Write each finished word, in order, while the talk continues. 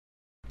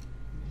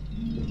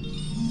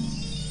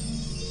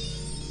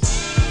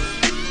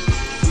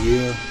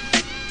Yeah,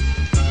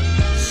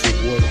 shit,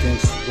 boy,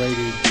 Gangsta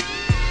rated,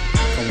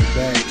 coming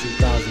back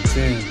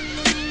 2010.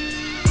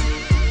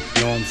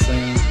 You know what I'm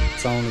saying?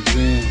 It's on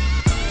again.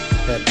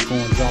 Had to go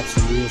and drop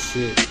some real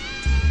shit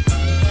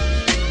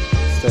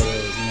instead of,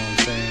 you know what I'm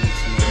saying,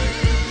 some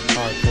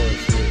hardcore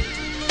shit.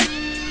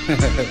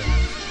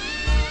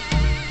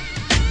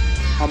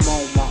 I'm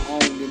on my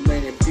own, and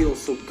man, it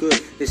feels so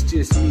good. It's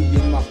just me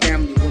and my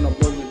family when I'm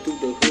rolling through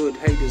the hood.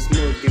 Haters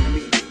mugging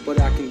me, but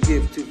I can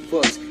give two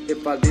fucks.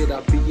 If I did,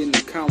 I'd be in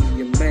the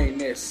county, and man,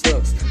 that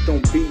sucks.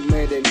 Don't be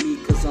mad at me,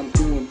 cause I'm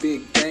doing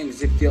big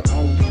things. If you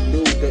only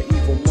knew the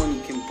evil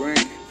money can bring.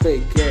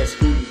 Fake ass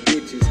greedy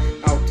bitches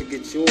out to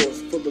get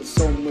yours. Full of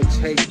so much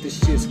hate, this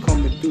shit's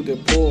coming through the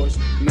pores.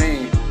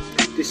 Man,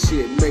 this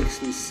shit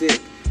makes me sick.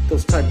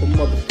 Those type of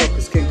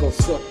motherfuckers can't go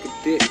suck a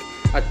dick.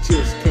 I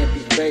just can't be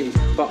fazed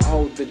by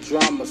all the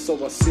drama, so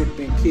I sip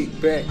and kick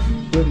back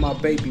with my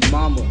baby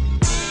mama.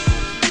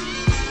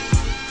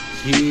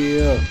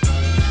 Yeah,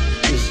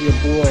 it's your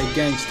boy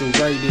Gangsta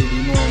rated,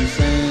 you know what I'm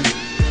saying?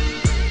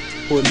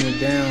 Putting it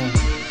down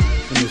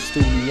in the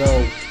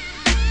studio.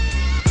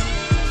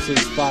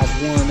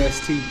 651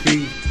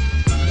 STP,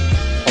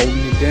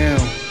 holding it down.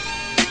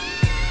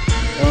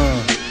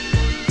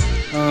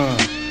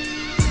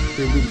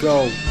 Here we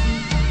go.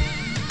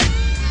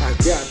 I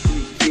got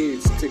 3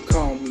 kids to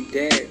call me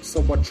dad,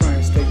 so I try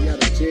and stay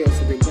out of jail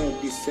so they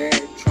won't be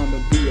sad. Trying to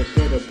be a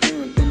better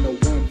parent than the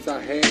ones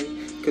I had,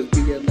 cause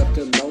being left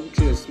alone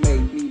just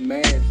made me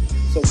mad.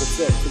 So it's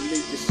up to me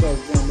to show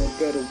them a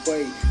better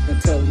way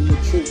and tell them the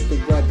truth, to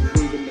rather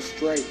lead them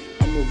astray.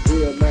 I'm a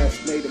real ass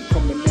native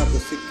coming out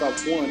with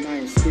 651. I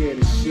ain't scared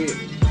of shit,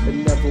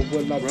 and never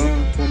will I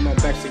run when my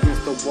back's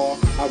against the wall.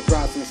 I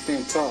rise and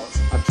stand tall.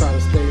 I try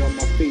to stay on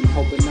my feet,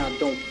 hoping I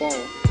don't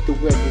fall.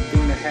 Through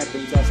everything that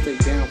happens, I stay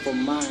down for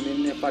mine.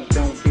 And if I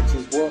don't hit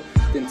you up,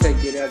 then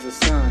take it as a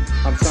sign.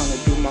 I'm trying to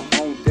do my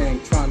own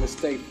thing, trying to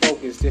stay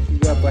focused. If you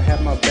ever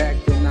have my back,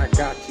 then I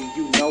got you,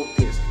 you know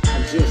this.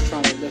 I'm just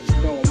trying to let you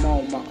know I'm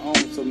on my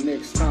own. So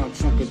next time,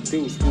 chunk a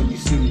deuce when you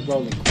see me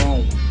rolling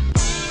chrome.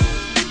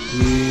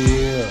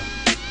 Yeah,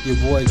 your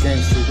boy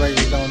Gangsta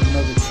rated on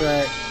another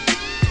track.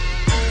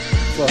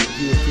 Fuck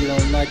you if you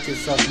don't like it,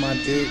 suck my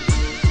dick.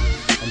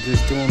 I'm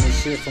just doing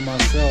this shit for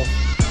myself.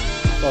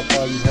 Fuck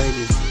all you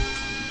haters.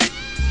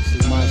 This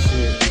is my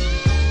shit.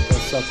 Go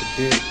suck a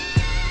dick.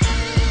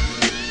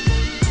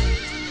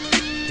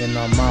 Then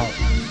I'm out.